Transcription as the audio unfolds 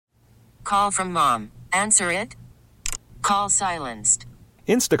Call from mom. Answer it. Call silenced.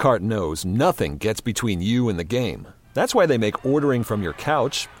 Instacart knows nothing gets between you and the game. That's why they make ordering from your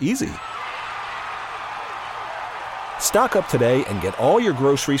couch easy. Stock up today and get all your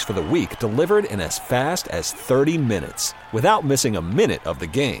groceries for the week delivered in as fast as 30 minutes without missing a minute of the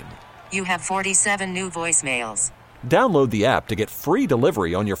game. You have 47 new voicemails. Download the app to get free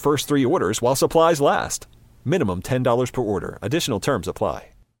delivery on your first 3 orders while supplies last. Minimum $10 per order. Additional terms apply.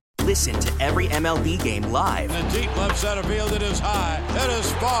 Listen to every MLB game live. In the deep left center field, it is high, it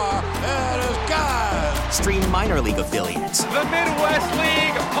is far, it is God. Stream minor league affiliates. The Midwest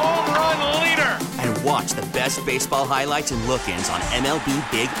League home run leader. And watch the best baseball highlights and look-ins on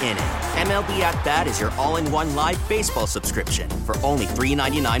MLB Big Inning. MLB At Bat is your all-in-one live baseball subscription for only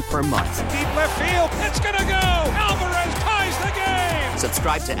 $3.99 per month. Deep left field, it's gonna go. Alvarez ties the game.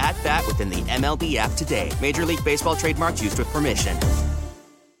 Subscribe to At Bat within the MLB app today. Major League Baseball trademarks used with permission.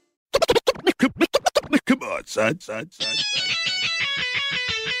 Come on, son.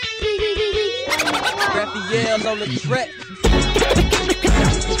 Raphael on the track.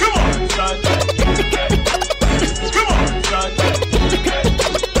 Come on, son. Come on, son.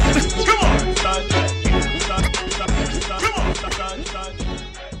 Come on, son.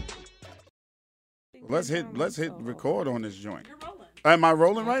 Let's hit record on this joint. You're rolling. Am I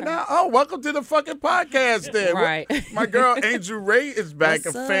rolling right now? Oh, welcome to the fucking podcast there. Right. My girl Angel Rae is back,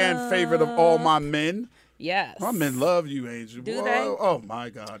 What's a fan up? favorite of all my men. Yes. My men love you, Angel. Do Whoa. they? Oh my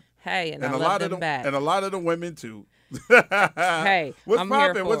God. Hey, and I a love lot them of back. And a lot of the women too. Hey, what's I'm here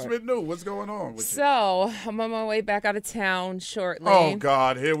poppin'? for What's it. been new? What's going on with you? So, I'm on my way back out of town shortly. Oh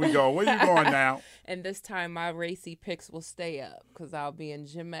God, here we go. Where you going now? And this time my racy pics will stay up because I'll be in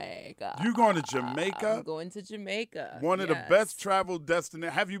Jamaica. You going to Jamaica? I'm going to Jamaica. One of the Yes. best travel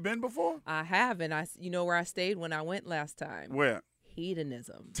destinations. Have you been before? I have, and you know where I stayed when I went last time? Where?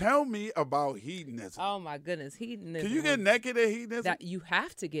 Hedonism. Tell me about hedonism. Oh my goodness, hedonism. Can you get naked at hedonism? That you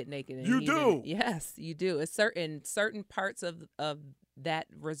have to get naked in You hedonism. do? Yes, you do. It's certain parts of that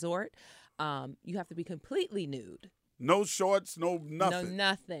resort, you have to be completely nude. No shorts, no nothing. No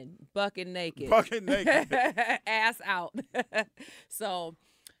nothing. Bucket naked. Bucket naked. Ass out. So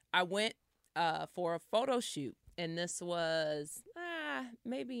I went for a photo shoot, and this was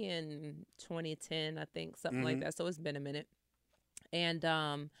maybe in 2010, I think, something like that. So it's been a minute. And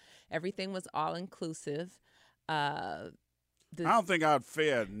everything was all inclusive. I don't think I'd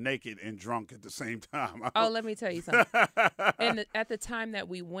fare naked and drunk at the same time. Oh, let me tell you something. And at the time that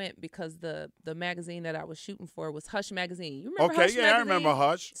we went, because the magazine that I was shooting for was Hush Magazine. You remember Hush Magazine? I remember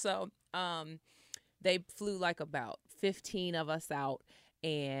Hush. So they flew like about 15 of us out,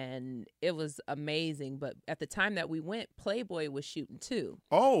 and it was amazing. But at the time that we went, Playboy was shooting too.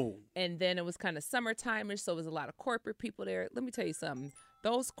 Oh. And then it was kind of summertime-ish, so it was a lot of corporate people there. Let me tell you something.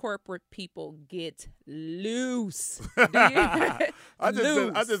 Those corporate people get loose. I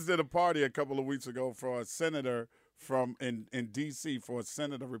just did a party a couple of weeks ago for a senator from in D.C. for a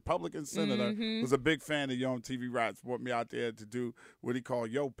senator, Republican senator, was a big fan of Yo on TV Rats, brought me out there to do what he called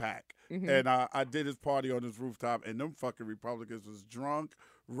Yo Pack. And I did his party on his rooftop, and them fucking Republicans was drunk,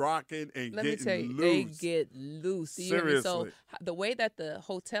 rocking, and Let me getting tell you, loose. they get loose. You hear me? So the way that the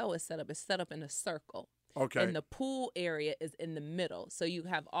hotel is set up in a circle. Okay. And the pool area is in the middle. So you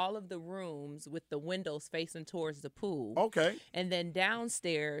have all of the rooms with the windows facing towards the pool. Okay. And then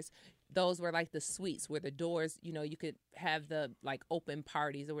downstairs, those were like the suites where the doors, you could have the like open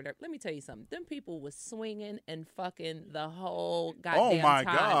parties or whatever. Let me tell you something. Them people was swinging and fucking the whole goddamn time. Oh, my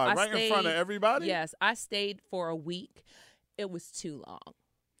God. Right in front of everybody? Yes. I stayed for a week. It was too long.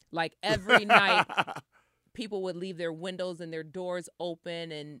 Like every night, people would leave their windows and their doors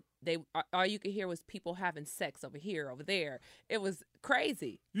open, and all you could hear was people having sex over here, over there. It was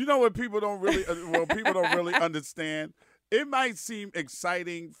crazy. You know what people don't really understand? It might seem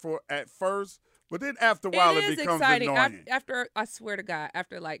exciting at first, but then after a while it becomes exciting. annoying. After I swear to God,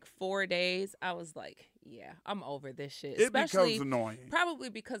 after like 4 days, I was like, yeah, I'm over this shit. It becomes annoying. Probably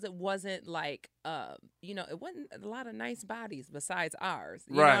because it wasn't like, it wasn't a lot of nice bodies besides ours.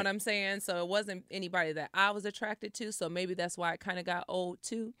 You know what I'm saying? So it wasn't anybody that I was attracted to. So maybe that's why it kind of got old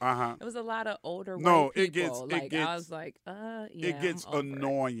too. It was a lot of older white people. I was like, yeah, it gets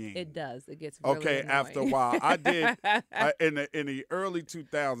annoying. It does. It gets really annoying. After a while. I did in the early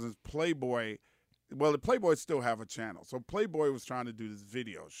 2000s, Playboy. Well, the Playboy still have a channel. So Playboy was trying to do this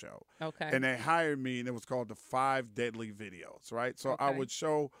video show. Okay. And they hired me, and it was called the 5 Deadly Videos, right? So I Okay. would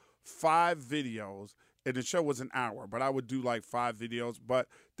show 5 videos, and the show was an hour, but I would do like 5 videos. But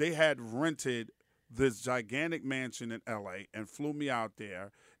they had rented this gigantic mansion in L.A. and flew me out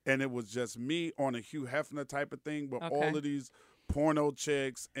there, and it was just me on a Hugh Hefner type of thing, but all of these porno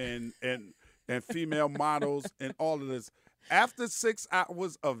chicks and female models and all of this. After 6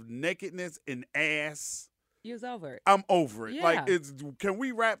 hours of nakedness and ass, you was over it. I'm over it. Yeah. Like, can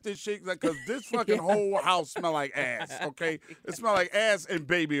we wrap this shit? Because this fucking whole house smell like ass, okay? It smell like ass and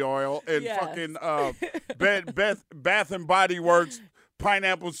baby oil and fucking Bath and Body Works,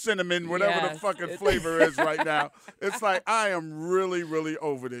 pineapple cinnamon, whatever the fucking flavor is right now. It's like, I am really, really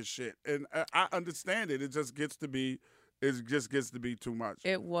over this shit. And I understand it. It just gets to be too much.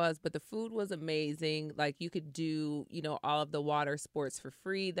 It was, but the food was amazing. Like, you could do, all of the water sports for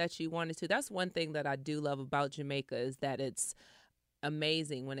free that you wanted to. That's one thing that I do love about Jamaica, is that it's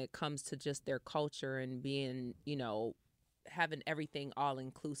amazing when it comes to just their culture and being, having everything all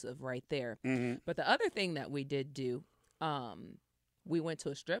inclusive right there. Mm-hmm. But the other thing that we did do, we went to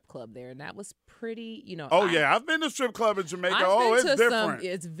a strip club there, and that was pretty, I've been to a strip club in Jamaica. It's different.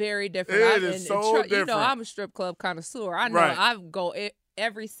 It's very different. It is so different. I'm a strip club connoisseur. I know I go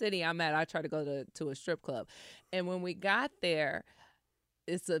every city I'm at. I try to go to a strip club, and when we got there,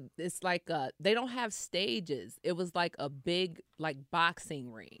 it's like they don't have stages. It was like a big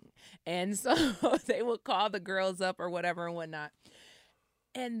boxing ring, and so they would call the girls up or whatever and whatnot.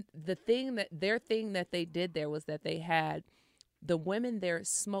 And their thing that they did there was that they had the women there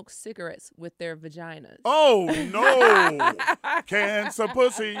smoke cigarettes with their vaginas. Oh, no. Cancer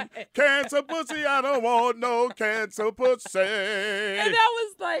pussy. Cancer pussy. I don't want no cancer pussy. And that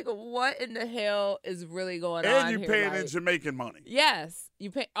was like, what in the hell is really going on here? And you paying in Jamaican money. Yes.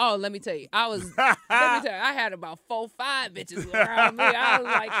 You pay. Oh, let me tell you. I had about 4-5 bitches around me. I was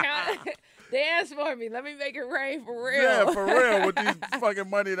like, dance for me. Let me make it rain for real. Yeah, for real. With these fucking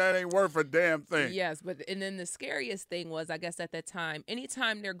money that ain't worth a damn thing. Yes, and then the scariest thing was, I guess at that time,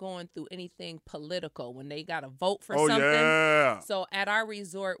 anytime they're going through anything political, when they got to vote for something. Yeah. So at our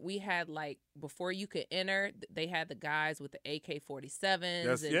resort, we had before you could enter, they had the guys with the AK-47s.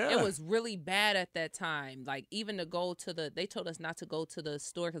 Yes, and it was really bad at that time. Like, even to go to they told us not to go to the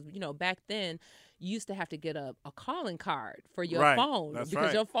store because, back then, you used to have to get a calling card for your phone. That's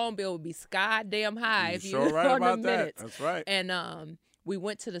because your phone bill would be sky damn high if you were on the about minutes. That's right. And we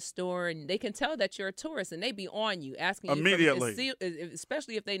went to the store, and they can tell that you're a tourist, and they be on you, asking you immediately,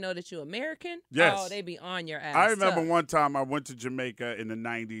 especially if they know that you're American. Yes. Oh, they be on your ass. I remember one time I went to Jamaica in the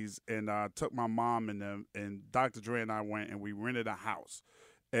 90s and took my mom and Dr. Dre and I went, and we rented a house.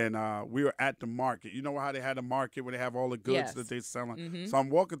 And we were at the market. You know how they had a market where they have all the goods that they're selling? Mm-hmm. So I'm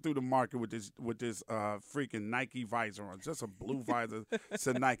walking through the market with this freaking Nike visor on, just a blue visor.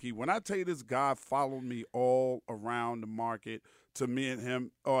 Said Nike. When I tell you, this guy followed me all around the market to me and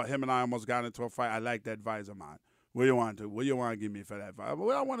him, or him and I almost got into a fight. I like that visor, man. What do you want to do? What do you want to give me for that visor?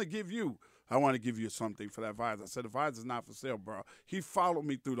 What I want to give you? I want to give you something for that visor. I said, the visor's not for sale, bro. He followed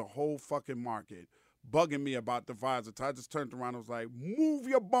me through the whole fucking market, bugging me about the visor. So I just turned around and was like, move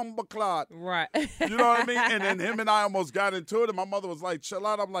your bumper clot. Right. You know what I mean? And then him and I almost got into it, and my mother was like, chill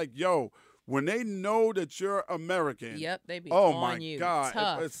out. I'm like, yo, when they know that you're American. Yep, they be on my you. God.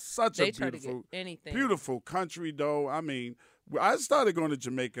 Tough. It's such a beautiful country, though. I mean, I started going to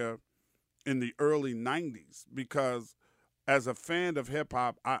Jamaica in the early 90s because as a fan of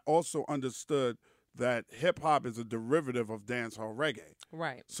hip-hop, I also understood that hip-hop is a derivative of dancehall reggae.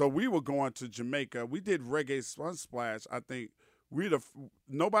 Right. So we were going to Jamaica. We did Reggae Sunsplash. I think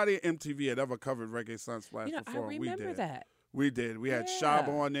nobody at MTV had ever covered Reggae Sunsplash before. I remember that. We did. We had Shaba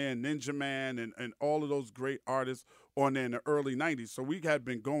on there, and Ninja Man, and all of those great artists on there in the early 90s. So we had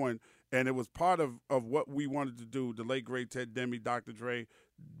been going, and it was part of what we wanted to do. The late, great Ted Demme, Dr. Dre,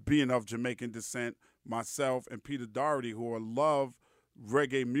 being of Jamaican descent, myself, and Peter Doherty, who love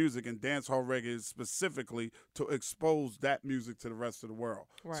reggae music and dancehall reggae specifically, to expose that music to the rest of the world.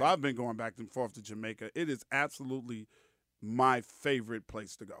 Right. So I've been going back and forth to Jamaica. It is absolutely my favorite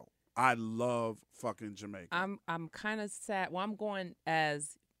place to go. I love fucking Jamaica. I'm kind of sad. Well, I'm going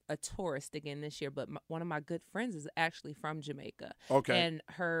as a tourist again this year, but one of my good friends is actually from Jamaica. Okay. And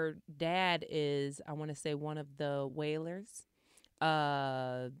her dad is, I want to say, one of the whalers.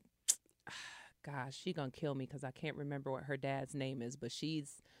 Gosh, she's going to kill me because I can't remember what her dad's name is, but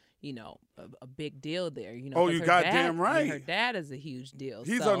she's, a big deal there. Oh, you goddamn right. Her dad is a huge deal.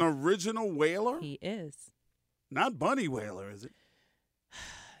 He's an original whaler? He is. Not Bunny Whaler, is it?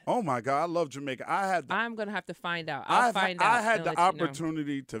 Oh, my God. I love Jamaica. I'm going to have to find out. I'll find out. I had the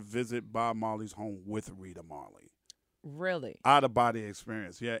opportunity to visit Bob Marley's home with Rita Marley. Really? Out-of-body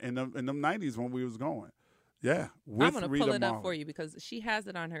experience. Yeah, in them 90s when we was going. Yeah, with I'm going to pull it up for you because she has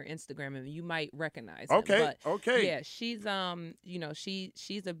it on her Instagram and you might recognize it. Okay. Yeah, she's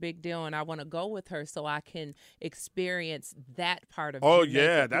she's a big deal and I want to go with her so I can experience that part of Jamaica.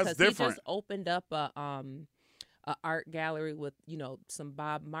 Yeah, that's different. He just opened up a art gallery with, some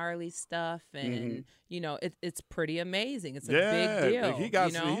Bob Marley stuff. And, it's pretty amazing. It's a big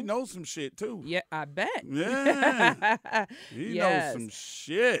deal. He knows some shit, too. Yeah, I bet. Yeah. He knows some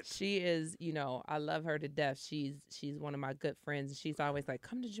shit. She is, I love her to death. She's one of my good friends. And she's always like,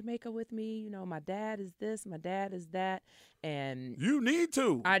 come to Jamaica with me. My dad is this, my dad is that. And you need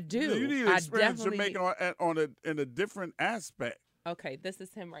to. I do. You need to experience Jamaica in a different aspect. Okay, this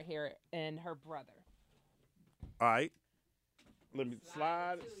is him right here and her brother. All right. Let me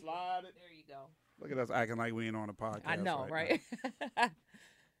slide it. There you go. Look at us acting like we ain't on a podcast. I know, right?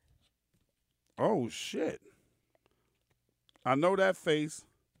 Oh, shit. I know that face.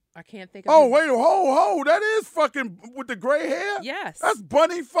 I can't think of Oh, wait, ho. That is fucking with the gray hair? Yes. That's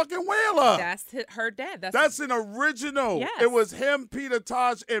Bunny fucking Wailer. That's her dad. That's an original. Yes. It was him, Peter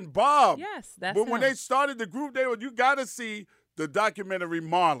Tosh, and Bob. Yes, that's But him. when they started the group, you got to see the documentary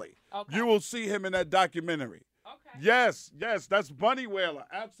Marley. Okay. You will see him in that documentary. Okay. Yes, that's Bunny Wailer.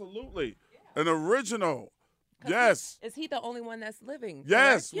 Absolutely. Yeah. An original. Yes. Is he the only one that's living?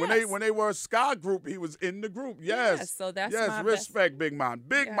 Yes. Correct? When they were a ska group, he was in the group. Yes. So that's my respect, Big Man.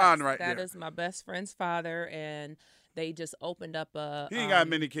 Big Man right there. That is my best friend's father, and they just opened up a. He ain't got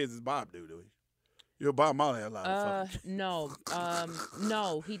many kids as Bob do he? Your Bob Marley had a lot of fucking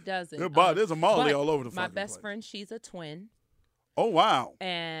no, he doesn't. There's a Marley all over the fucking My best place. friend, she's a twin. Oh wow.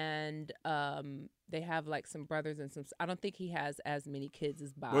 And they have like some brothers and some. I don't think he has as many kids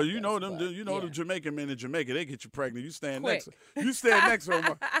as Bob. Well, you know does, them. The Jamaican men in Jamaica, they get you pregnant. You stand Quick. next to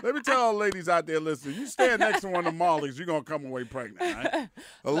them. Let me tell all the ladies out there listening. You stand next to one of the Marleys, you're gonna come away pregnant. Right?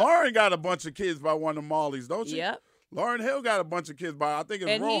 Lauren got a bunch of kids by one of the Marleys, don't she? Yep. Lauren Hill got a bunch of kids by, I think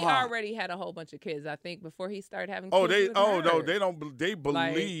it's and Rohan. He already had a whole bunch of kids, I think, before he started having kids. They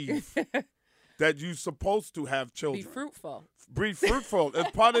believe that you're supposed to have children. Be fruitful. Be fruitful.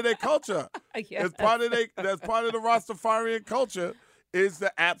 It's part of their culture. Yes. That's part of the Rastafarian culture is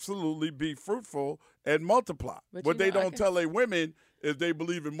to absolutely be fruitful and multiply. But they don't tell their women is they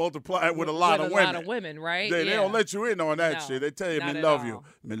believe in multiplying with a lot of women. A lot of women, right? They don't let you in on that shit. They tell you, me love you. All.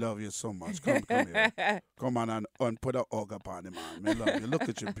 Me love you so much. Come here. Come on and put a hug up on him, man. Me love you. Look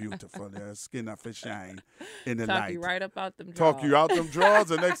at you beautiful there. Skin off a shine in the light. Talk you right up out them drawers. Talk you out them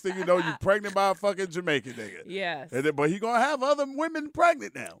drawers, and next thing you know, you pregnant by a fucking Jamaican nigga. Yes. But he going to have other women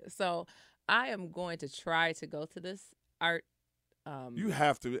pregnant now. So I am going to try to go to this art you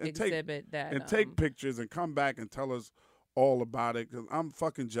have to. And exhibit take pictures and come back and tell us all about it, because I'm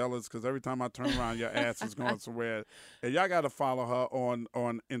fucking jealous, because every time I turn around, your ass is going somewhere. And y'all got to follow her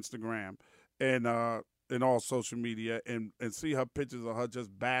on Instagram and all social media and see her pictures of her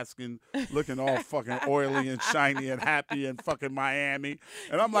just basking, looking all fucking oily and shiny and happy in fucking Miami.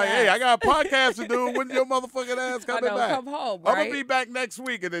 And I'm like, hey, I got a podcast to do. When your motherfucking ass coming back? Come home, right? I'm going to be back next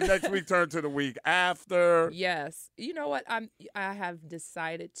week, and then next week turn to the week after. Yes. You know what? I have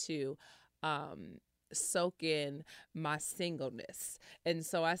decided to soak in my singleness. And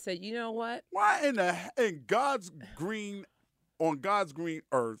so I said, you know what? Why in God's green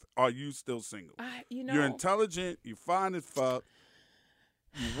earth are you still single? You're intelligent, you fine as fuck,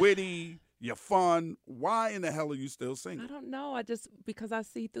 you witty, you're fun. Why in the hell are you still single? I don't know. Because I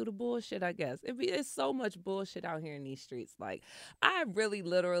see through the bullshit, I guess. It's so much bullshit out here in these streets. Like, I really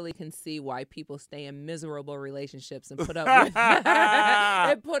literally can see why people stay in miserable relationships and put up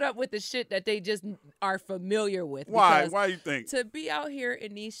with the shit that they just are familiar with. Why? Why you think? To be out here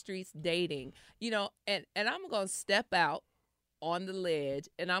in these streets dating, and I'm going to step out on the ledge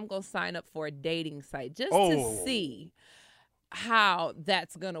and I'm going to sign up for a dating site just to see how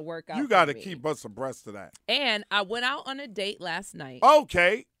that's going to work out. You got to keep us abreast of that. And I went out on a date last night.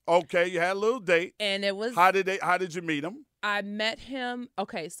 Okay. You had a little date. And it was. How did you meet him? I met him.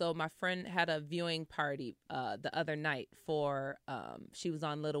 Okay, so my friend had a viewing party the other night for. She was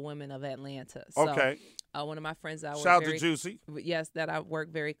on Little Women of Atlanta. So, okay. One of my friends I work shout out to Juicy. Yes, that I work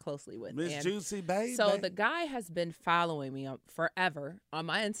very closely with. Miss Juicy, baby. So the guy has been following me forever on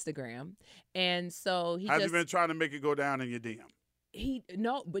my Instagram, and so he has been trying to make it go down in your DM.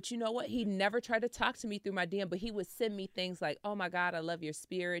 But you know what? He never tried to talk to me through my DM, but he would send me things like, "Oh my God, I love your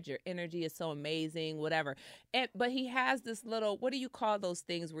spirit. Your energy is so amazing," whatever. But he has this little, what do you call those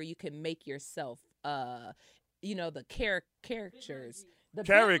things where you can make yourself, the characters. The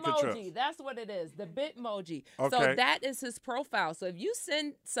Bitmoji, that's what it is, the Bitmoji. Okay. So that is his profile. So if you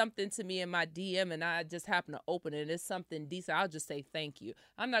send something to me in my DM and I just happen to open it and it's something decent, I'll just say thank you.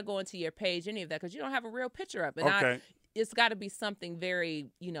 I'm not going to your page, any of that, because you don't have a real picture up. And okay. it's got to be something very,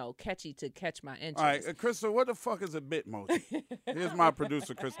 catchy to catch my interest. All right, Krista, what the fuck is a Bitmoji? Here's my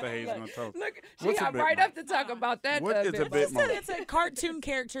producer, Krista Hayes. Look, she got right up to talk about that. What is a Bitmoji? It's a cartoon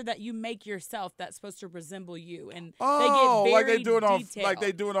character that you make yourself that's supposed to resemble you, and oh, they get very like they do it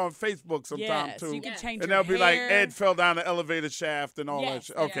on detailed. Facebook sometimes too. You can change and your they'll be hair. like Ed fell down the elevator shaft and all that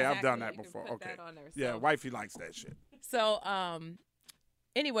shit. Okay, exactly. I've done that You can before. put Okay, that on there. yeah, wifey likes that shit. So,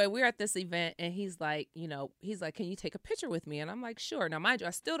 anyway, we're at this event, and he's like, can you take a picture with me? And I'm like, sure. Now, mind you,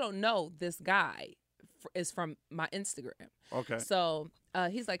 I still don't know this guy is from my Instagram. Okay. So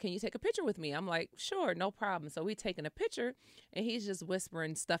he's like, can you take a picture with me? I'm like, sure, no problem. So we taking a picture, and he's just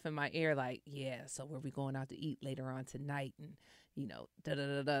whispering stuff in my ear like, yeah, so where we going out to eat later on tonight? And,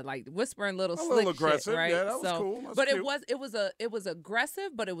 like whispering little slick aggressive. shit, right? Yeah, that was cool. That's but cute. it was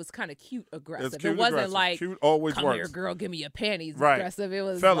aggressive, but it was kind of cute aggressive. Cute it wasn't aggressive. like, cute always come works. here, girl, give me your panties Right. aggressive. It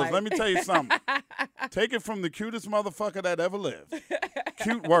was Fellas, like... let me tell you something. Take it from the cutest motherfucker that ever lived.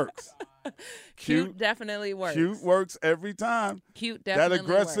 Cute works. Cute definitely works. Cute works every time. Cute definitely That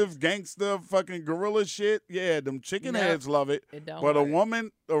aggressive works. gangster fucking gorilla shit, yeah, them chicken Nope. heads love it. It don't But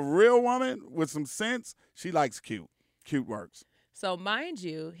work. a real woman with some sense, she likes cute. Cute works. So mind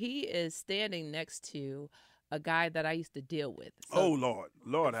you, he is standing next to a guy that I used to deal with. So Oh,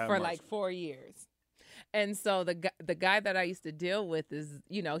 Lord have for mercy. like 4 years. And so the guy that I used to deal with is,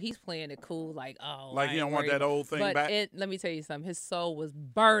 he's playing it cool, like, oh, Like I he ain't don't want worried. that old thing but back? let me tell you something. His soul was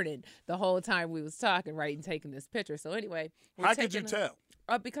burning the whole time we was talking, right, and taking this picture. So anyway, How could you tell?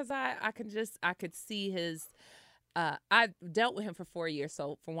 Because I could see his. I dealt with him for 4 years,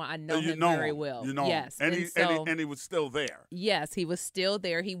 so for one, I know him very well. You know yes, him. and And he was still there. Yes, he was still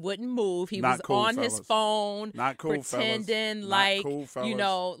there. He wouldn't move. He Not was cool, on his fellas. phone, Not cool, pretending fellas. Not like cool,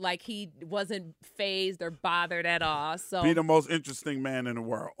 fellas. like he wasn't phased or bothered at all. So Be the most interesting man in the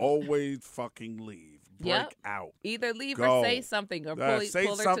world. Always fucking leave. Break Yep. out. either leave Go. or say something or Say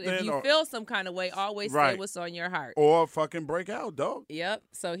pull her to. If something you or- feel some kind of way, always say Right. what's on your heart. Or fucking break out, dog. Yep.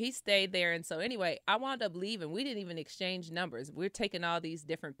 So he stayed there, and so anyway, I wound up leaving. We didn't even exchange numbers. We're taking all these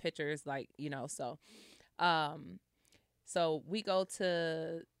different pictures, like so. So we go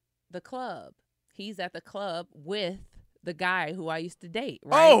to the club. He's at the club with the guy who I used to date.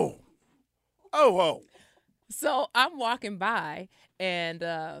 Right. Oh. So I'm walking by, and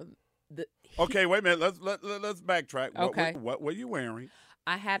Okay, wait a minute. Let's backtrack. Okay. What were you wearing?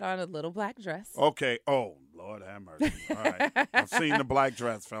 I had on a little black dress. Okay. Oh, Lord have mercy. All right. I've seen the black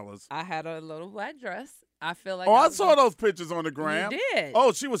dress, fellas. I had on a little black dress. I feel like I saw those pictures on the gram. You did.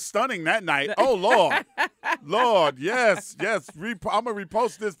 Oh, she was stunning that night. Oh, Lord. Lord, yes. I'm going to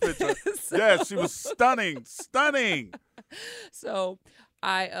repost this picture. Yes, she was stunning. So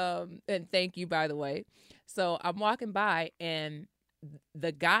I and thank you, by the way. So I'm walking by, and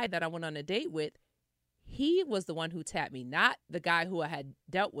the guy that I went on a date with, he was the one who tapped me, not the guy who I had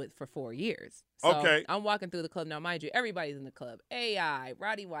dealt with for 4 years. So Okay. I'm walking through the club. Now, mind you, everybody's in the club. AI,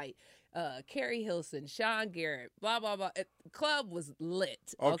 Roddy White, Carrie Hilson, Sean Garrett, blah, blah, blah. The club was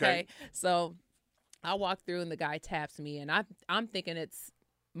lit. Okay. So I walk through, and the guy taps me, and I'm thinking it's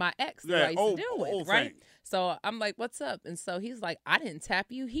my ex who I used to deal with, right? Thing. So I'm like, what's up? And so he's like, I didn't tap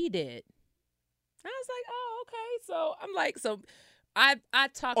you. He did. I was like, oh, okay. So I'm like, I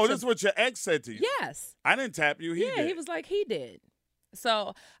talked to... Oh, this is what your ex said to you? Yes. I didn't tap you. He did. He was like, he did.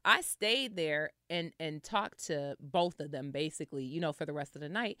 So I stayed there and talked to both of them basically, for the rest of the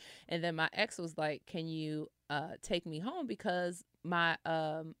night. And then my ex was like, can you take me home because my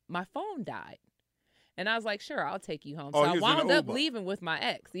phone died? And I was like, sure, I'll take you home. So I wound up leaving with my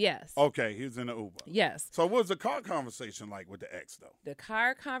ex. Yes. Okay, he was in the Uber. Yes. So what was the car conversation like with the ex, though? The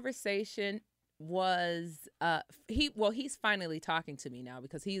car conversation was he's finally talking to me now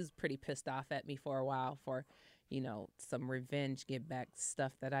because he was pretty pissed off at me for a while for some revenge get back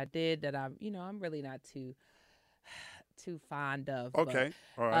stuff that I did that I'm really not too fond of. Okay.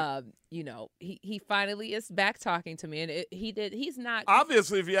 But, all right. He finally is back talking to me, and he's not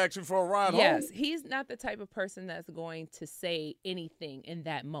Obviously, if he asked you for a ride home. Yes, he's not the type of person that's going to say anything in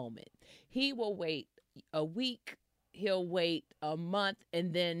that moment. He will wait a week, he'll wait a month,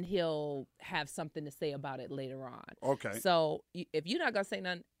 and then he'll have something to say about it later on. Okay. So if you're not gonna say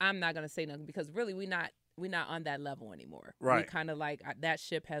nothing, I'm not gonna say nothing because really we're not on that level anymore. Right. We kind of like that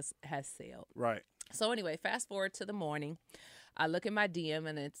ship has sailed. Right. So anyway, fast forward to the morning, I look at my DM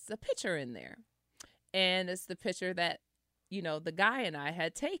and it's a picture in there, and it's the picture that the guy and I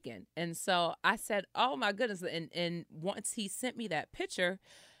had taken. And so I said, oh my goodness. And once he sent me that picture,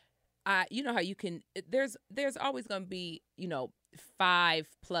 how you can, there's always going to be, 5+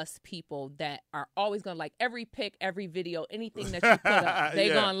 people that are always going to like every pic, every video, anything that you put up.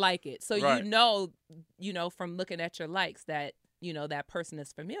 They're going to like it. So right. you know, from looking at your likes that, you know, that person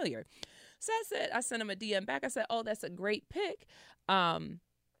is familiar. So I sent him a DM back. I said, oh, that's a great pic.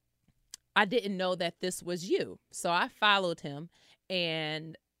 I didn't know that this was you. So I followed him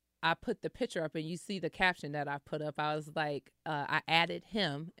and I put the picture up, and you see the caption that I put up. I was like, I added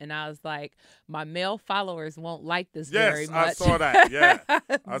him, and I was like, my male followers won't like this very much. Yes, I saw that. Yeah,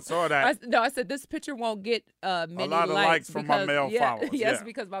 I saw that. I said this picture won't get many a lot of likes from my male followers. Yes,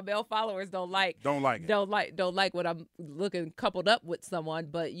 because my male followers don't like what I'm looking coupled up with someone.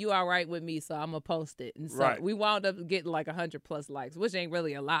 But you all right with me, so I'm gonna post it. And so we wound up getting like 100+ likes, which ain't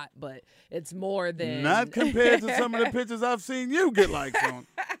really a lot, but it's more than not compared to some of the pictures I've seen you get likes on.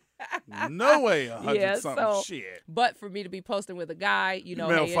 No way, 100-something shit. But for me to be posting with a guy, you know,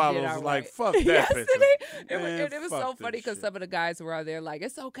 male followers was like, fuck that picture. It was so funny because some of the guys were out there like,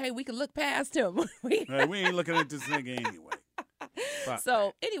 it's okay, we can look past him. We ain't looking at this nigga anyway.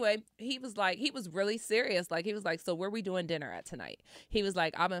 So anyway, he was really serious. Like, he was like, so where we doing dinner at tonight? He was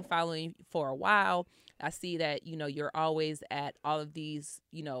like, I've been following you for a while. I see that, you know, you're always at all of these,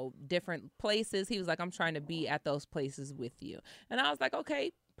 you know, different places. He was like, I'm trying to be at those places with you. And I was like,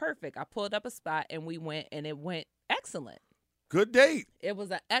 okay, perfect. I pulled up a spot and we went, and it went excellent. Good date. It was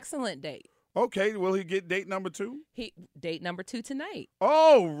an excellent date. Okay, will he get date number 2? Date number 2 tonight.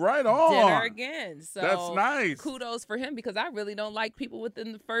 Oh, right on. Dinner again. So that's nice. Kudos for him, because I really don't like people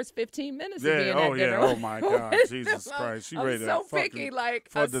within the first 15 minutes of being at dinner. Oh my God, Jesus Christ! She ready so to picky. Like,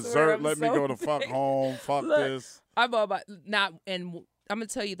 for dessert, let me go to fuck home. Fuck Look, this. I'm about not, and I'm gonna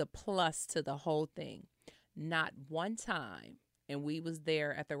tell you the plus to the whole thing. Not one time, and we was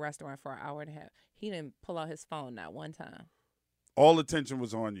there at the restaurant for an hour and a half. He didn't pull out his phone not one time. All attention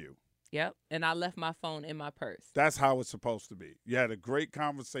was on you. Yep, and I left my phone in my purse. That's how it's supposed to be. You had a great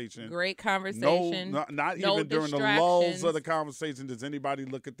conversation. Great conversation. Not even during the lulls of the conversation does anybody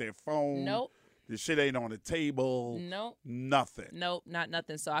look at their phone. Nope. The shit ain't on the table. Nope. Nothing. Nope, not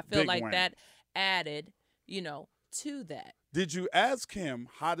nothing. So I feel Big like win. that added, you know, to that. Did you ask him,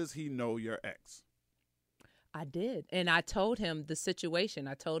 how does he know your ex? I did. And I told him the situation.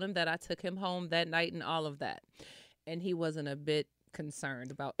 I told him that I took him home that night and all of that. And he wasn't a bit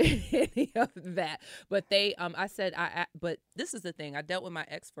concerned about any of that. But I said, but this is the thing. I dealt with my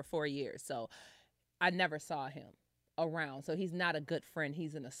ex for 4 years. So I never saw him around. So he's not a good friend.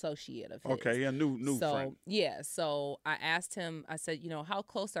 He's an associate of his. Okay, a new friend. Yeah. So I asked him, I said, you know, how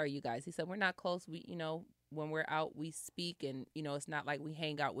close are you guys? He said, we're not close. We, you know, when we're out, we speak, and, you know, it's not like we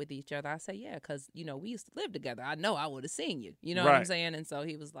hang out with each other. I said, yeah, because, you know, we used to live together. I know I would have seen you. You know what I'm saying? And so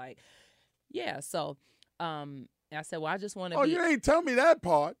he was like, yeah. So I said, well, I just want to be. You ain't tell me that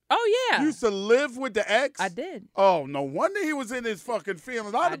part. Oh, yeah. You used to live with the ex? I did. Oh, no wonder he was in his fucking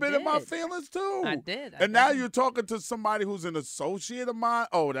feelings. I'd have been in my feelings, too. I did. And now you're talking to somebody who's an associate of mine?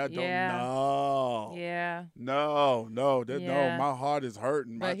 Oh, that don't. No. Yeah. No. No, my heart is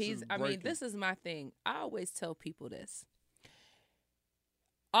hurting. But this is my thing. I always tell people this.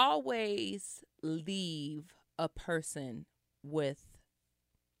 Always leave a person with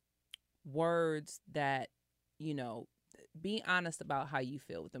words that, you know, be honest about how you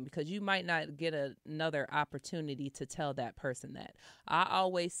feel with them, because you might not get another opportunity to tell that person that. I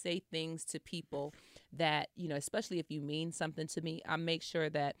always say things to people that, you know, especially if you mean something to me, I make sure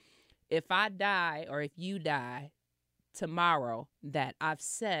that if I die or if you die tomorrow, that I've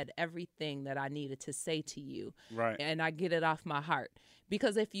said everything that I needed to say to you. Right. And I get it off my heart.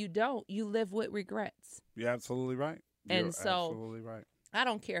 Because if you don't, you live with regrets. You're absolutely right. You're absolutely right. I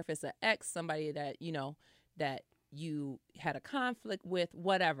don't care if it's an ex, somebody that, you know, that you had a conflict with,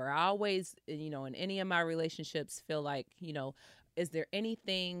 whatever. I always, you know, in any of my relationships feel like, you know, is there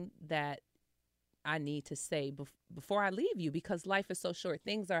anything that I need to say before I leave you? Because life is so short.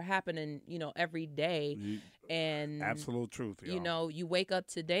 Things are happening, you know, every day. And absolute truth, y'all. You know, you wake up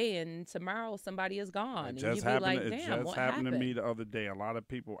today and tomorrow somebody is gone. It and just you be like, damn, it just what happened to me the other day. A lot of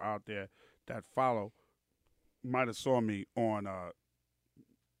people out there that follow might have saw me on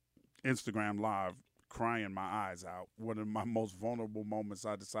Instagram Live crying my eyes out. One of my most vulnerable moments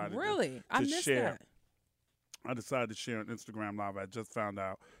I decided to share. That. I decided to share on Instagram Live. I just found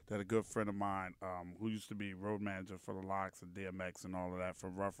out that a good friend of mine who used to be road manager for the Locks and DMX and all of that for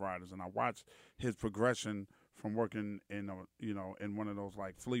Rough Riders, and I watched his progression from working in one of those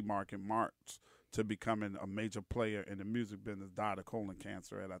like flea market marts to becoming a major player in the music business. Died of colon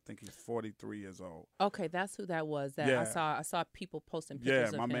cancer at, I think he's 43 years old. Okay, that's who that was. I saw people posting pictures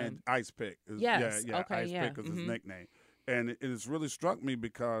of him. Yeah, my man Ice Pick. Yes. Ice Pick is his nickname. And it has really struck me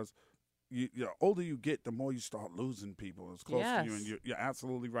because the older you get, the more you start losing people. It's close to you, and you're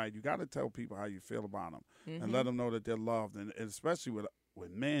absolutely right. You got to tell people how you feel about them and let them know that they're loved. And especially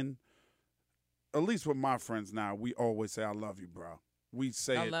with men, at least with my friends now, we always say, I love you, bro. We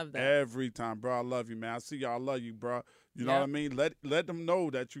say it every time, bro. I love you, man. I see you. I love you, bro. You know what I mean? Let them know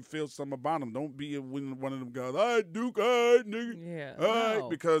that you feel something about them. Don't be one of them guys, all right, Duke, all right, nigga. Yeah. All right,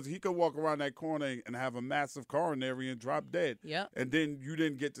 because he could walk around that corner and have a massive coronary and drop dead. Yeah. And then you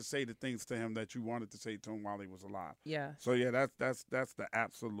didn't get to say the things to him that you wanted to say to him while he was alive. Yeah. So, yeah, that's the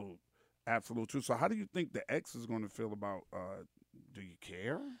absolute truth. So how do you think the ex is going to feel about, do you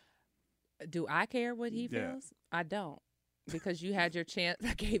care? Do I care what he feels? I don't. Because you had your chance.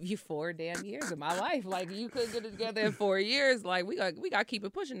 I gave you 4 damn years of my life. Like, you couldn't get it together in 4 years. Like, we got to keep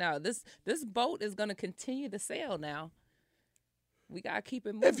it pushing now. This boat is going to continue to sail now. We got to keep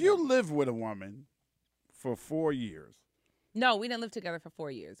it moving. If you live with a woman for 4 years. No, we didn't live together for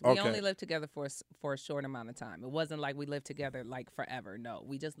 4 years. We only lived together for a short amount of time. It wasn't like we lived together like forever. No,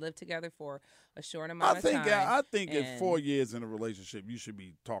 we just lived together for a short amount of time. I think in 4 years in a relationship, you should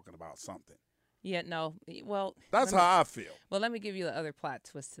be talking about something. Yeah, no. Well, that's how I feel. Well, let me give you the other plot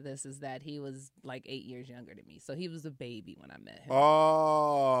twist to this is that he was like 8 years younger than me. So he was a baby when I met him.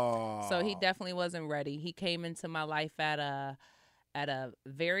 Oh. So he definitely wasn't ready. He came into my life at a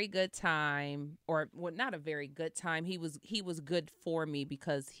very good time, or well, not a very good time. He was good for me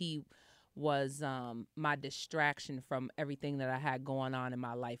because he was my distraction from everything that I had going on in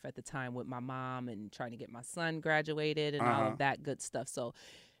my life at the time with my mom and trying to get my son graduated and all of that good stuff. So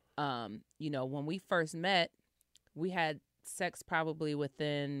when we first met, we had sex probably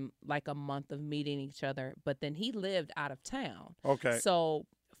within like a month of meeting each other, but then he lived out of town. Okay. So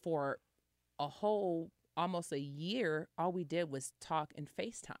for a whole almost a year, all we did was talk and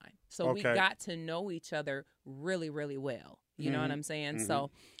FaceTime. So we got to know each other really, really well. You know what I'm saying? Mm-hmm.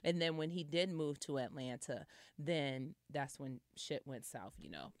 So, and then when he did move to Atlanta, then that's when shit went south,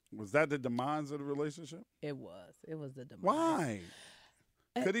 Was that the demise of the relationship? It was. It was the demise. Why?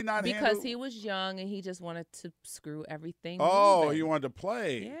 Could he not handle? Because he was young and he just wanted to screw everything. Oh, moving. he wanted to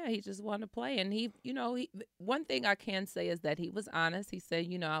play. Yeah, he just wanted to play. And he one thing I can say is that he was honest. He said,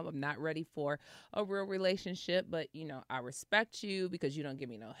 I'm not ready for a real relationship, but, I respect you because you don't give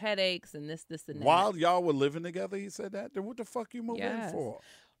me no headaches and this, and that. While y'all were living together, he said that? Then what the fuck you moving in for?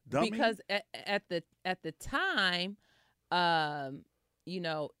 Dummy? Because at the time,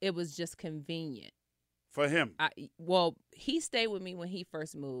 it was just convenient. For him? He stayed with me when he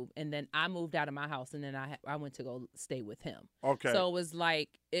first moved, and then I moved out of my house, and then I went to go stay with him. Okay. So it was like,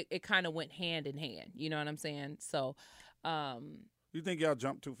 it kind of went hand in hand. You know what I'm saying? So. You think y'all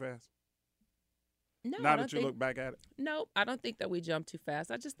jumped too fast? No, now that you look back at it? No, I don't think that we jumped too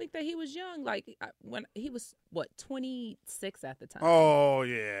fast. I just think that he was young. Like, when he was, 26 at the time. Oh,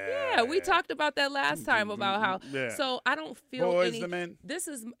 yeah. Yeah, we talked about that last time about how. Yeah. So I don't feel Boys the men. This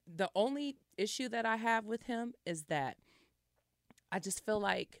is the only issue that I have with him is that I just feel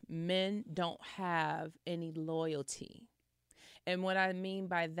like men don't have any loyalty. And what I mean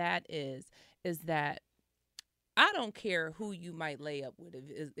by that is that I don't care who you might lay up with.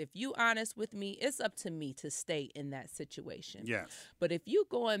 If you honest with me, it's up to me to stay in that situation. Yes. But if you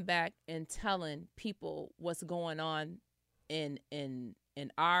going back and telling people what's going on in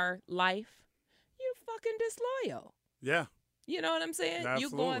our life, you fucking disloyal. Yeah. You know what I'm saying? Absolutely. You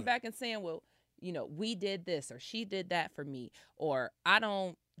going back and saying, well, we did this or she did that for me, or I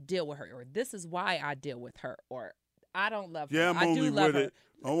don't deal with her, or this is why I deal with her, or I don't love her. Yeah, I do love her.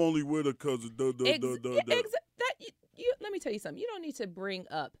 I'm only with her because of let me tell you something. You don't need to bring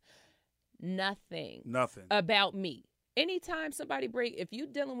up nothing about me. Anytime somebody if you're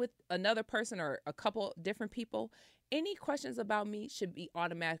dealing with another person or a couple different people, any questions about me should be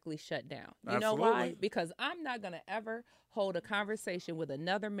automatically shut down. You know why? Because I'm not going to ever hold a conversation with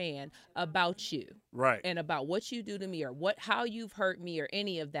another man about you. Right. And about what you do to me or how you've hurt me or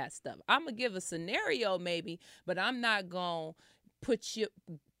any of that stuff. I'm going to give a scenario maybe, but I'm not going to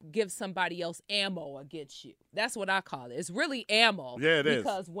give somebody else ammo against you. That's what I call it. It's really ammo. Yeah, it is.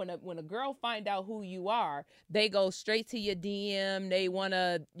 Because when a girl find out who you are, they go straight to your DM. They want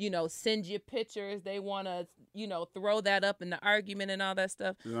to, send you pictures. They want to, throw that up in the argument and all that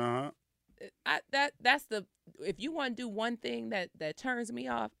stuff. Uh-huh. If you want to do one thing that turns me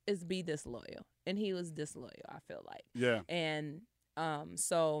off is be disloyal. And he was disloyal, I feel like. Yeah. And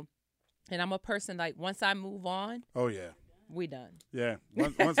and I'm a person like once I move on. Oh yeah. We done. Yeah.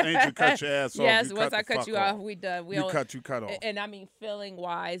 Once Angel cut your ass off, yes, once I cut you off, we done. You cut off. And I mean feeling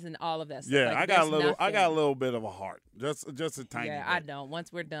wise and all of that stuff. Yeah, like, I got a little bit of a heart. Just a tiny bit. Yeah, I don't.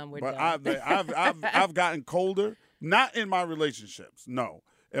 Once we're done, we're but done. I've gotten colder, not in my relationships, no.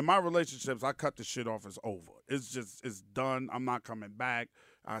 in my relationships, I cut the shit off. It's over. It's done. I'm not coming back.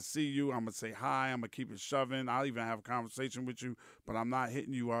 I see you. I'm going to say hi. I'm going to keep it shoving. I'll even have a conversation with you, but I'm not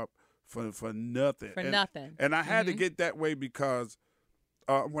hitting you up for nothing. Nothing. And I had to get that way because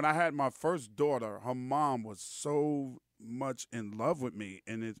when I had my first daughter, her mom was so much in love with me,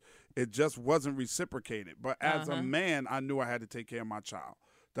 and it just wasn't reciprocated. But as a man, I knew I had to take care of my child.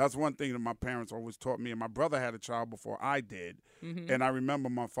 That's one thing that my parents always taught me. And my brother had a child before I did. And I remember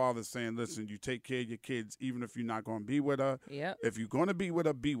my father saying, listen, you take care of your kids even if you're not going to be with her. Yep. If you're going to be with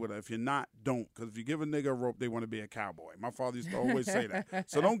her, be with her. If you're not, don't. Because if you give a nigga a rope, they want to be a cowboy. My father used to always say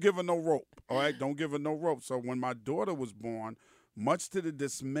that. So don't give her no rope, all right? Don't give her no rope. So when my daughter was born, much to the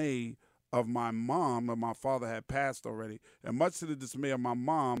dismay of my mom, and my father had passed already, and much to the dismay of my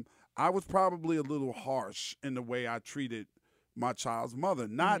mom, I was probably a little harsh in the way I treated my child's mother.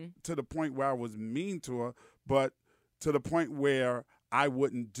 Not to the point where I was mean to her, but to the point where I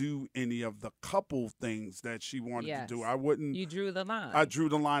wouldn't do any of the couple things that she wanted to do. I wouldn't. You drew the line. I drew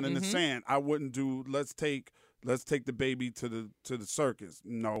the line in the sand. I wouldn't do, let's take the baby to the circus.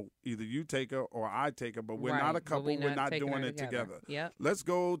 No, either you take her or I take her, but we're not a couple. We're not doing it together. Yep. Let's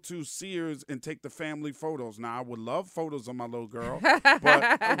go to Sears and take the family photos. Now, I would love photos of my little girl,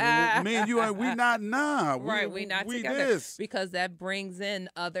 but me and you, we not nah. Right, we not together. This. Because that brings in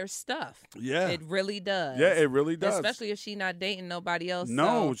other stuff. Yeah. It really does. Yeah, it really does. Especially if she not dating nobody else.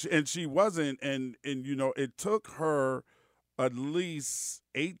 No, so. and she wasn't. And you know, it took her at least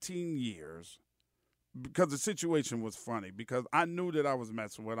 18 years. Because the situation was funny, because I knew that I was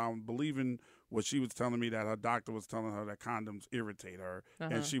messing with her. I'm believing what she was telling me, that her doctor was telling her that condoms irritate her,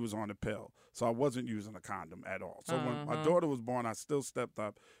 and she was on the pill. So I wasn't using a condom at all. So when my daughter was born, I still stepped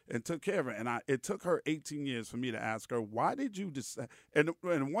up and took care of her. And it took her 18 years for me to ask her, why did you decide? And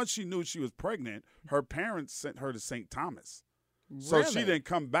once she knew she was pregnant, her parents sent her to St. Thomas. So she didn't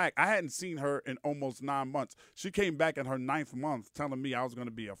come back. I hadn't seen her in almost 9 months. She came back in her 9th month telling me I was going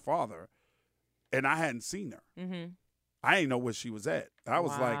to be a father. And I hadn't seen her. I didn't know where she was at. I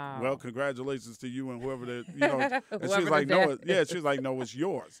was like, well, congratulations to you and whoever the, you know. And she was like, no, she was like, no, it's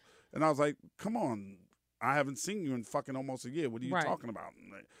yours. And I was like, come on. I haven't seen you in fucking almost a year. What are you talking about?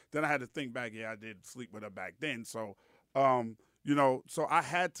 And then I had to think back. Yeah, I did sleep with her back then. So, you know, so I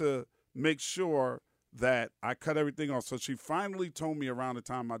had to make sure that I cut everything off. So she finally told me around the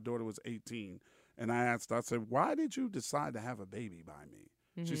time my daughter was 18. And I asked her, I said, why did you decide to have a baby by me?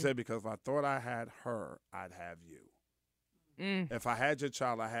 She said, because if I thought I had her, I'd have you. If I had your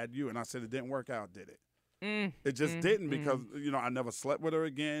child, I had you. And I said, it didn't work out, did it? It just didn't, because, you know, I never slept with her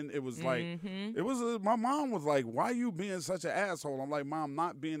again. It was like, my mom was like, why are you being such an asshole? I'm like, Mom, I'm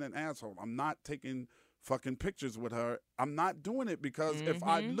not being an asshole. I'm not taking fucking pictures with her. I'm not doing it because if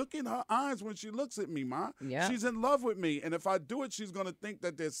I look in her eyes when she looks at me, Ma, she's in love with me. And if I do it, she's going to think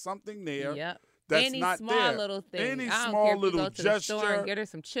that there's something there. That's any not small there. little thing. Any I don't small care if little you go to gesture. The store and get her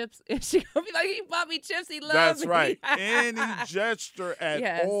some chips, and she gonna be like, "He bought me chips. He loves That's me." right. Any gesture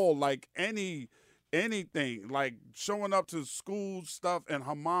at all, like anything, like showing up to school stuff, and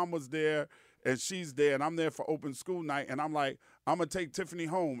her mom was there, and she's there, and I'm there for open school night, and I'm like, I'm gonna take Tiffany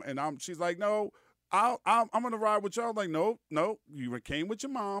home, and she's like, no, I'm gonna ride with y'all. I'm like, no, you came with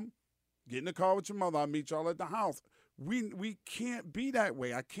your mom. Get in the car with your mother. I'll meet y'all at the house. We can't be that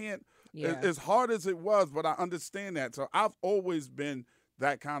way. I can't. As hard as it was, but I understand that. So I've always been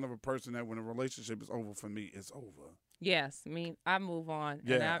that kind of a person that when a relationship is over for me, it's over. Yes, I mean, I move on.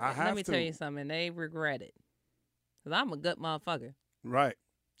 Yeah, and I have let me to. tell you something. They regret it. Because I'm a good motherfucker. Right.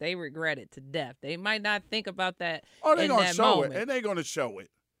 They regret it to death. They might not think about that they're in going to that show moment. it. And they're going to show it.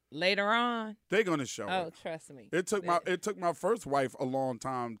 Later on. They're going to show it. Oh, trust me. It took my first wife a long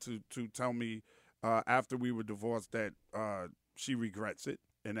time to tell me after we were divorced that she regrets it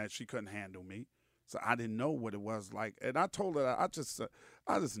and that she couldn't handle me. So I didn't know what it was like. And I told her, I just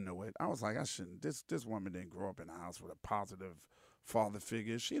knew it. I was like, I shouldn't. This woman didn't grow up in a house with a positive father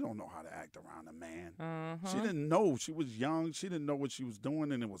figure. She don't know how to act around a man. She didn't know. She was young. She didn't know what she was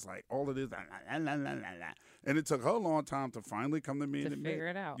doing. And it was like all of this. And it took her a long time to finally come to me and figure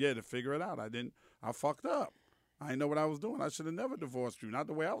it out. Yeah, to figure it out. I fucked up. I didn't know what I was doing. I should have never divorced you. Not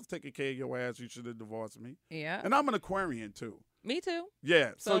the way I was taking care of your ass. You should have divorced me. Yeah. And I'm an Aquarian, too. Me too.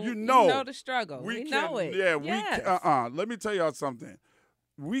 Yeah, so you know the struggle. We can, know it. Yeah, yes. Let me tell y'all something.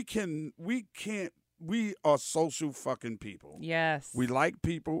 We are social fucking people. Yes. We like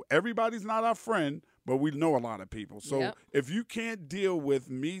people. Everybody's not our friend, but we know a lot of people. So if you can't deal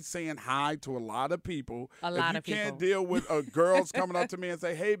with me saying hi to a lot of people, if you can't deal with girls coming up to me and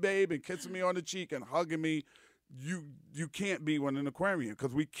say, hey, babe, and kissing me on the cheek and hugging me, you can't be with an aquarium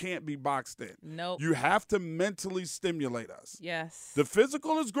because we can't be boxed in. Nope. You have to mentally stimulate us. Yes. The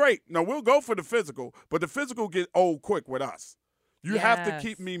physical is great. No, we'll go for the physical, but the physical get old quick with us. You have to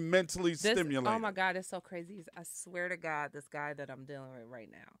keep me mentally stimulated. Oh, my God, it's so crazy. I swear to God, this guy that I'm dealing with right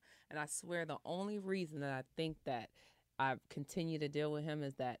now, and I swear the only reason that I think that I continue to deal with him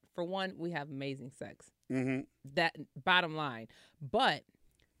is that, for one, we have amazing sex. Mm-hmm. That bottom line. But,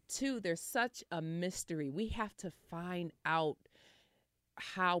 two, there's such a mystery. We have to find out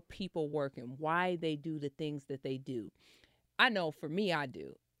how people work and why they do the things that they do. I know for me, I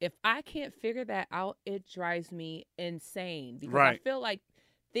do. If I can't figure that out, it drives me insane because I feel like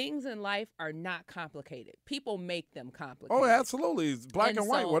things in life are not complicated. People make them complicated. Oh, absolutely. It's black and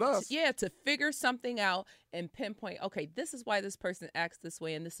white with us. Yeah, to figure something out and pinpoint, okay, this is why this person acts this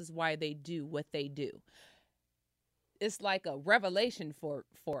way and this is why they do what they do. It's like a revelation for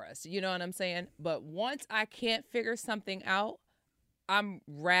us. You know what I'm saying? But once I can't figure something out, I'm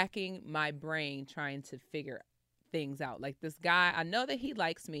racking my brain trying to figure things out. Like this guy, I know that he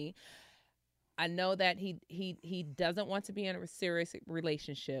likes me. I know that he doesn't want to be in a serious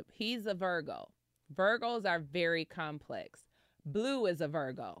relationship. He's a Virgo. Virgos are very complex. Blue is a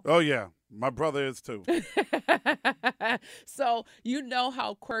Virgo. Oh yeah, my brother is too. So you know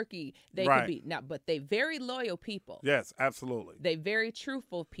how quirky they can be. Now, but they very loyal people. Yes, absolutely. They very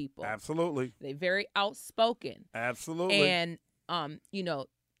truthful people. Absolutely. They very outspoken. Absolutely. And you know,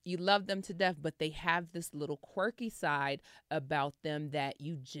 you love them to death, but they have this little quirky side about them that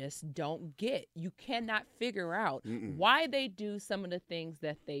you just don't get. You cannot figure out why they do some of the things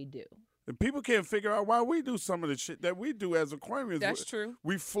that they do. And people can't figure out why we do some of the shit that we do as Aquarians. That's true.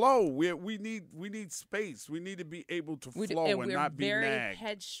 We flow. We need space. We need to be able to flow and not be nagged. We're very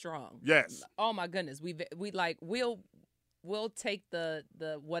headstrong. Yes. Oh my goodness. We'll take the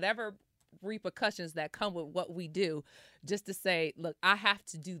whatever repercussions that come with what we do just to say, look, I have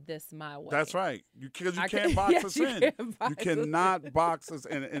to do this my way. That's right. Because you can't box us in. You cannot box us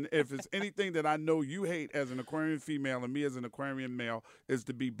in. And if it's anything that I know you hate as an Aquarian female and me as an Aquarian male is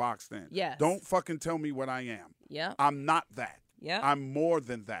to be boxed in. Yes. Don't fucking tell me what I am. Yeah. I'm not that. Yeah. I'm more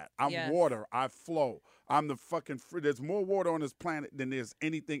than that. I'm water. I flow. I'm the fucking there's more water on this planet than there's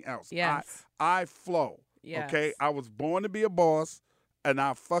anything else. Yes. I flow. Yes. Okay? I was born to be a boss. And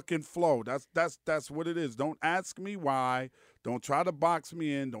I fucking flow. That's what it is. Don't ask me why. Don't try to box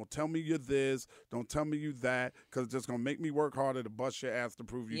me in. Don't tell me you're this. Don't tell me you that. Because it's just going to make me work harder to bust your ass to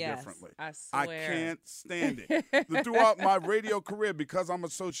prove you differently. I swear. I can't stand it. Throughout my radio career, because I'm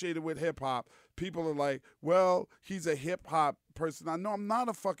associated with hip-hop, people are like, well, he's a hip-hop person. I know I'm not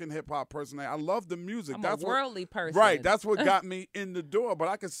a fucking hip-hop person. I love the music. That's a worldly person. Right. That's what got me in the door. But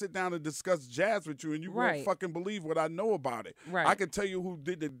I can sit down and discuss jazz with you, and you won't fucking believe what I know about it. Right. I can tell you who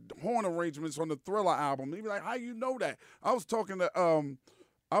did the horn arrangements on the Thriller album. You'd be like, how you know that? I was talking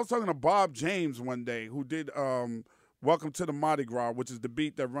to Bob James one day, who did Welcome to the Mardi Gras, which is the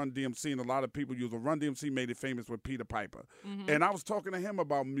beat that Run DMC and a lot of people use. Run DMC made it famous with Peter Piper. Mm-hmm. And I was talking to him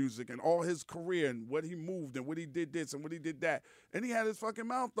about music and all his career and what he moved and what he did this and what he did that. And he had his fucking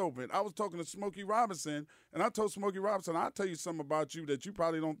mouth open. I was talking to Smokey Robinson, and I told Smokey Robinson, I'll tell you something about you that you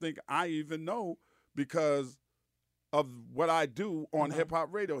probably don't think I even know because of what I do on hip-hop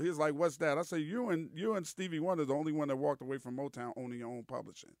radio. He's like, what's that? I say, you and Stevie Wonder are the only one that walked away from Motown owning your own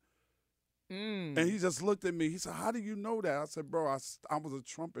publishing. And he just looked at me. He said, how do you know that? I said, bro, I was a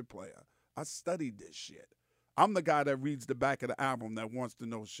trumpet player. I studied this shit. I'm the guy that reads the back of the album that wants to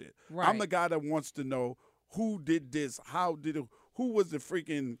know shit. Right. I'm the guy that wants to know who did this, who was the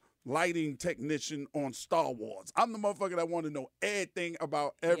freaking lighting technician on Star Wars. I'm the motherfucker that want to know everything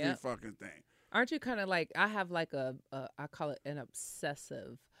about every fucking thing. Aren't you kind of like, I have like I call it an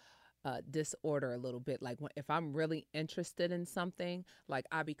obsessive disorder a little bit. Like if I'm really interested in something, like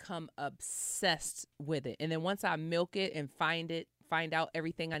I become obsessed with it. And then once I milk it and find out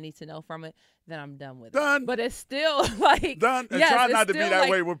everything I need to know from it, then I'm done with it. But it's still like done. And try not to be that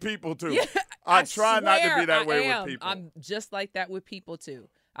way with people too. Yeah, I try not to be that way with people. I'm just like that with people too.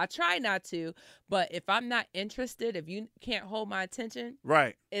 I try not to, but if I'm not interested, if you can't hold my attention,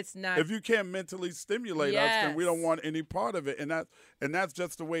 right, it's not. If you can't mentally stimulate us, then we don't want any part of it, and that's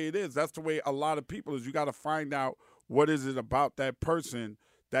just the way it is. That's the way a lot of people is. You got to find out what is it about that person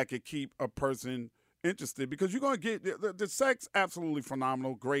that could keep a person interested, because you're gonna get the sex absolutely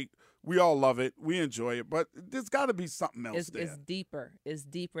phenomenal, great. We all love it, we enjoy it, but there's got to be something else there. It's deeper. It's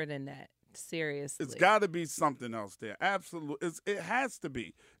deeper than that. Seriously, it's got to be something else there. Absolutely, it has to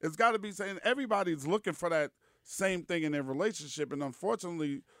be. It's got to be saying everybody's looking for that same thing in their relationship, and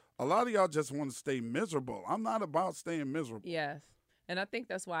unfortunately, a lot of y'all just want to stay miserable. I'm not about staying miserable. Yes, and I think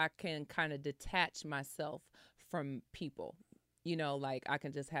that's why I can kind of detach myself from people. You know, like I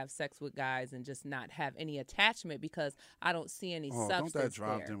can just have sex with guys and just not have any attachment because I don't see any substance don't that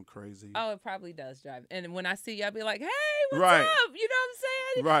drive there. them crazy? Oh, it probably does drive. And when I see you, I'll be like, hey, what's Right. up? You know what I'm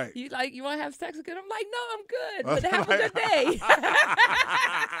saying? Right. You want to have sex again? I'm like, no, I'm good. But have a good day.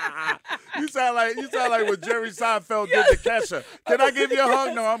 You sound like when Jerry Seinfeld did to Kesha. Can I give you a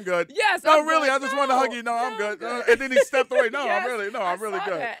hug? No, I'm good. Yes. No, I'm really, good. I just want to hug you. No, I'm good. And then he stepped away. No, Yes, I'm really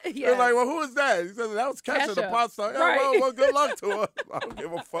good. that. They're Yes. like, well, who is that? He said, that was Kesha, the pop star. Right. Yeah, well, good luck to her. I don't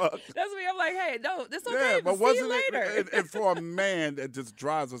give a fuck. That's me. I'm like, hey, no, this okay. Yeah, but see wasn't you later. it? And for a man, that just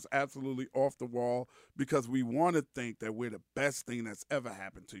drives us absolutely off the wall because we want to think that we're the best thing that's ever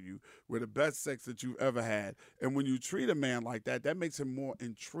happened to you. We're the best sex that you've ever had. And when you treat a man like that, that makes him more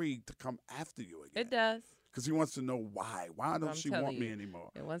intrigued to come after you again. It does. Because he wants to know why. Why don't she want me anymore?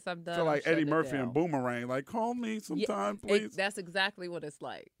 And once I'm done, I feel like Eddie shutting it Murphy down. and Boomerang. Like, call me sometime, please. That's exactly what it's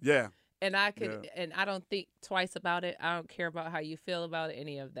like. Yeah. And and I don't think twice about it. I don't care about how you feel about it,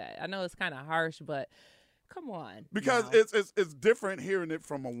 any of that. I know it's kind of harsh, but come on. Because it's different hearing it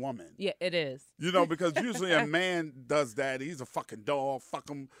from a woman. Yeah, it is. You know, because usually a man does that. He's a fucking dog. Fuck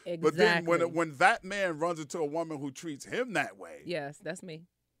him. Exactly. But then when that man runs into a woman who treats him that way, yes, that's me.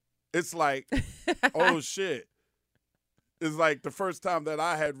 it's like, oh shit. It's like the first time that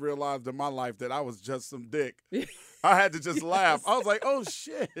I had realized in my life that I was just some dick. I had to just laugh. I was like, oh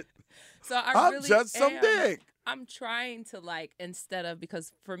shit. So I'm really just some dick. I'm trying to instead of,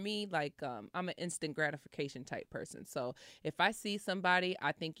 because for me, I'm an instant gratification type person. So if I see somebody,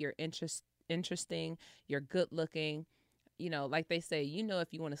 I think you're interesting, you're good looking, you know, like they say, you know, if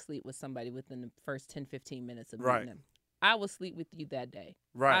you want to sleep with somebody within the first 10, 15 minutes of meeting them, I will sleep with you that day.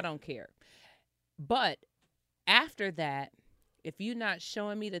 Right. I don't care. But after that, if you're not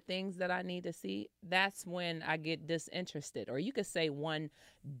showing me the things that I need to see, that's when I get disinterested. Or you could say one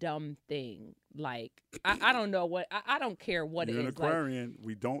dumb thing, like I don't know what I don't care what You're it an is. Aquarian.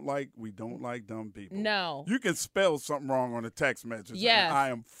 We don't like dumb people. No, you can spell something wrong on a text message. Yes, and I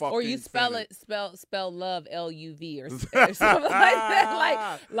am fucking. Or you spell finished. it spell love LUV or something like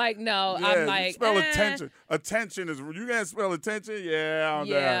that. Like no, yeah, I'm like spell attention. Attention is you can't spell attention.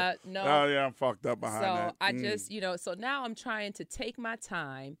 Yeah, no. Oh yeah, I'm fucked up behind that. So I just so now I'm trying to take my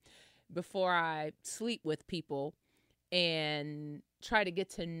time before I sleep with people and try to get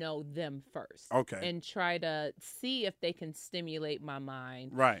to know them first. Okay. And try to see if they can stimulate my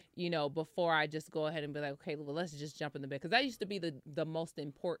mind. Right. You know, before I just go ahead and be like, okay, well, let's just jump in the bed. Because that used to be the most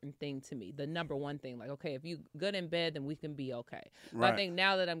important thing to me, the number one thing. Like, okay, if you good in bed, then we can be okay. Right. But I think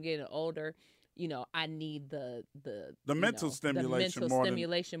now that I'm getting older, you know, I need the mental stimulation more than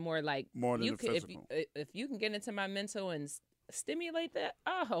the physical. If you can get into my mental and stimulate that,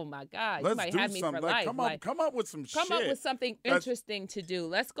 oh my God, Let's you might do have me something. for life. Come up with some shit. Come up with something interesting to do.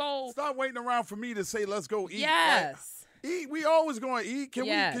 Let's go. Stop waiting around for me to say let's go eat. Yes. Like, eat. We always going to eat. Can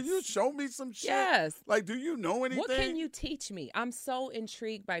you show me some shit? Yes. Like, do you know anything? What can you teach me? I'm so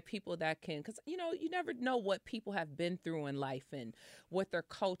intrigued by people that can, because, you know, you never know what people have been through in life and what their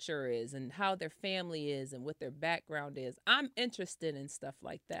culture is and how their family is and what their background is. I'm interested in stuff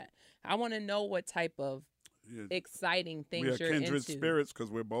like that. I want to know what type of exciting things you're into. We are kindred spirits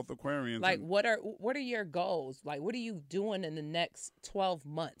because we're both Aquarians. Like, what are your goals? Like, what are you doing in the next 12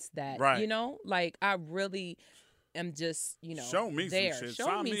 months that, you know, like, I really am just, you know, show me there. some shit. Show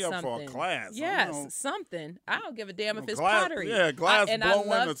Sign me me up for a class. Yes, something. I don't give a damn if it's glass, pottery. Yeah, glass and blowing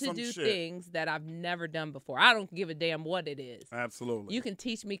I love or to some do shit. things that I've never done before. I don't give a damn what it is. Absolutely. You can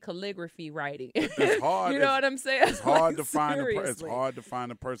teach me calligraphy writing. It's hard. You know what I'm saying? It's hard to find seriously. It's hard to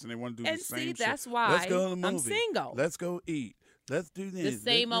find a person they want to do and the same see, shit. that's why Let's go to the movie. I'm single. Let's go eat. Let's do this. The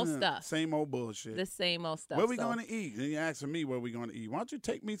same old stuff. Same old bullshit. The same old stuff. Where we going to eat? And you're asking me where we going to eat. Why don't you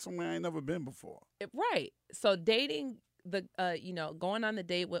take me somewhere I ain't never been before? Right. So dating you know, going on the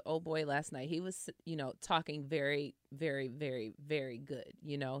date with old boy last night, he was, you know, talking very, very, very, very good.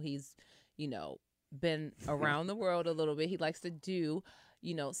 You know, he's, you know, been around the world a little bit. He likes to do,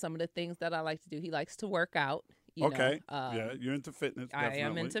 you know, some of the things that I like to do. He likes to work out. You know, yeah, you're into fitness. Definitely. I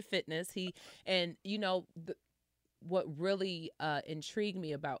am into fitness. And you know, what really intrigued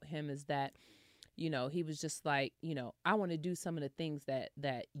me about him is that, you know, he was just like, you know, I want to do some of the things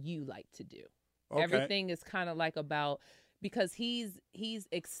that you like to do. Okay. Everything is kind of like about, because he's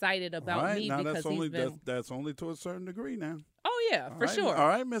excited about me now because that's only to a certain degree now. Oh yeah, for sure. All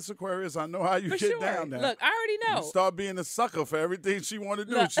right, Miss Aquarius, I know how you get down there. Look, I already know. You start being a sucker for everything she want to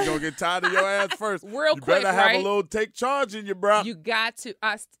do. She's gonna get tired of your ass first. Real you quick, better have a little take charge in you, bro. You got to.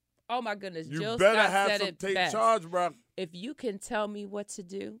 Oh my goodness, you Jill better Scott have said some it take best. charge, bro. If you can tell me what to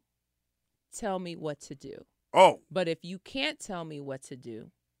do, tell me what to do. Oh, but if you can't tell me what to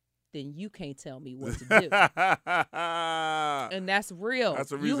do, then you can't tell me what to do. And that's real.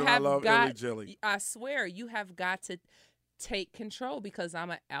 That's the reason I love Illy Jilly. I swear, you have got to take control because I'm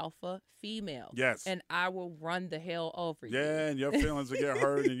an alpha female. Yes. And I will run the hell over you. Yeah, and your feelings will get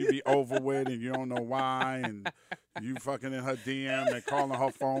hurt and you be over with and you don't know why. And you fucking in her DM and calling her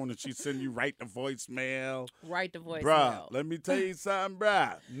phone and she's sending you right the voicemail. Right the voicemail. Bruh, let me tell you something,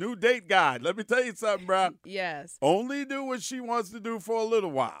 bruh. New date guide. Let me tell you something, bruh. Yes. Only do what she wants to do for a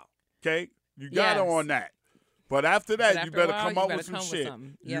little while. Okay? You got her on that. But after that, you better come up with some shit.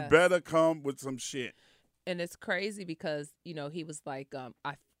 You better come with some shit. And it's crazy because, you know, he was like,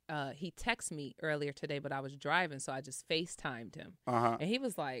 he texted me earlier today, but I was driving, so I just FaceTimed him. And he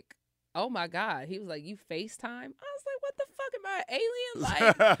was like, oh, my God. He was like, you FaceTime? I was like, what the fuck? Am I an alien?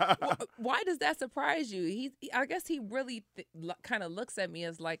 Like, why does that surprise you? I guess he really kind of looks at me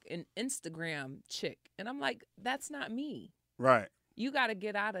as like an Instagram chick. And I'm like, that's not me. Right. You got to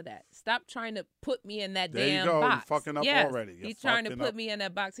get out of that. Stop trying to put me in that there damn you go. box. You're fucking up already. He's trying to put me in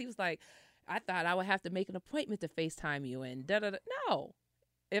that box. He was like, I thought I would have to make an appointment to FaceTime you and da-da-da. No.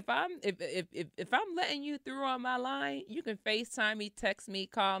 If I'm letting you through on my line, you can FaceTime me, text me,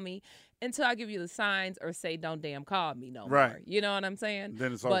 call me until I give you the signs or say don't damn call me no more. You know what I'm saying?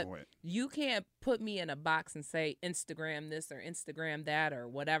 Then it's over with. You can't put me in a box and say Instagram this or Instagram that or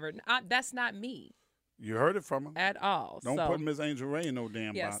whatever. That's not me. You heard it from him. At all. Don't put Miss Angel Rae in no damn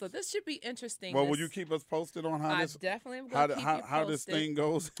box. Yeah, so this should be interesting. Well, will you keep us posted on how this? I definitely am going to keep you posted. How this thing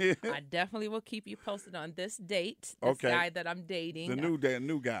goes? I definitely will keep you posted on this date. This guy that I'm dating. The new guy.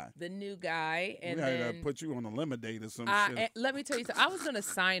 The new guy. And we then to put you on a limit date or some shit. Let me tell you something. I was going to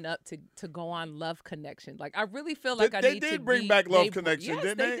sign up to go on Love Connection. Like, I really feel like they did bring back Love Connection,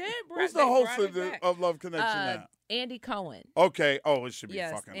 didn't they? Did. Who's the host of Love Connection now? Andy Cohen. Okay. Oh, it should be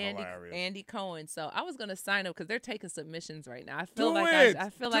fucking hilarious. Andy Cohen. So I was gonna sign up because they're taking submissions right now. I feel like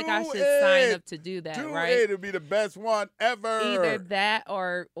I should sign up to do that. Right? It'll be the best one ever. Either that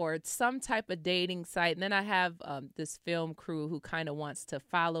or some type of dating site. And then I have this film crew who kind of wants to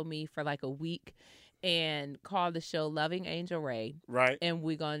follow me for like a week and call the show Loving Angel Rae. Right. And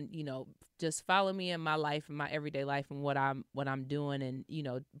we're gonna, just follow me in my life, in my everyday life, and what I'm doing, and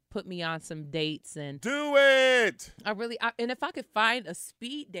put me on some dates and do it. And if I could find a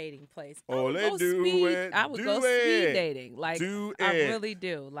speed dating place, I would go speed dating. Like I really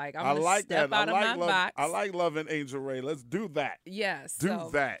do. Like I'm gonna like step that. out of my box. I like Loving Angel Rae. Let's do that. Yes. Do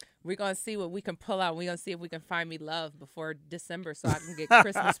that. We're going to see what we can pull out. We're going to see if we can find me love before December so I can get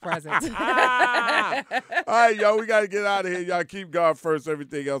Christmas presents. All right, y'all, we got to get out of here. Y'all keep God first.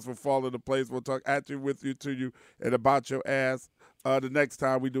 Everything else will fall into place. We'll talk at you, with you, to you, and about your ass the next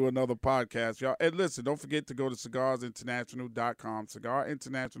time we do another podcast, y'all. And listen, don't forget to go to cigarsinternational.com,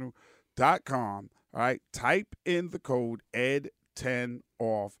 cigarinternational.com. All right, type in the code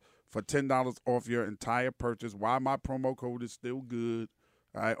ED10OFF for $10 off your entire purchase. Why my promo code is still good.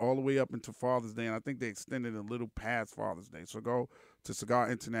 All right, all the way up until Father's Day, and I think they extended a little past Father's Day. So go to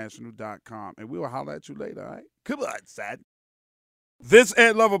cigarinternational.com, and we will holler at you later, all right? Come on, son. This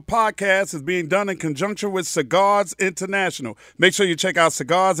Ed Lover podcast is being done in conjunction with Cigars International. Make sure you check out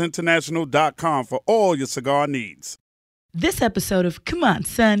cigarsinternational.com for all your cigar needs. This episode of Come On,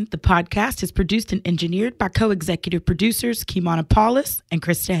 Son, the podcast, is produced and engineered by co-executive producers Kimana Paulus and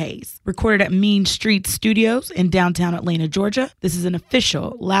Krista Hayes. Recorded at Mean Street Studios in downtown Atlanta, Georgia, this is an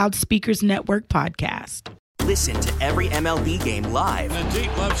official Loudspeakers Network podcast. Listen to every MLB game live. In the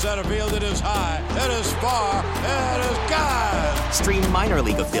deep left center field, it is high, it is far, it is gone. Stream minor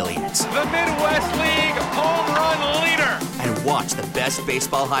league affiliates. The Midwest League home run leader. And watch the best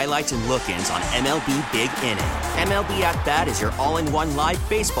baseball highlights and look-ins on MLB Big Inning. MLB At Bat is your all-in-one live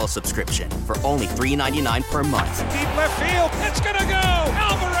baseball subscription for only $3.99 per month. Deep left field, it's gonna go.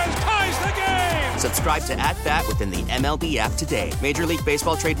 Alvarez ties the game. Subscribe to At Bat within the MLB app today. Major League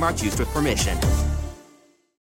Baseball trademarks used with permission.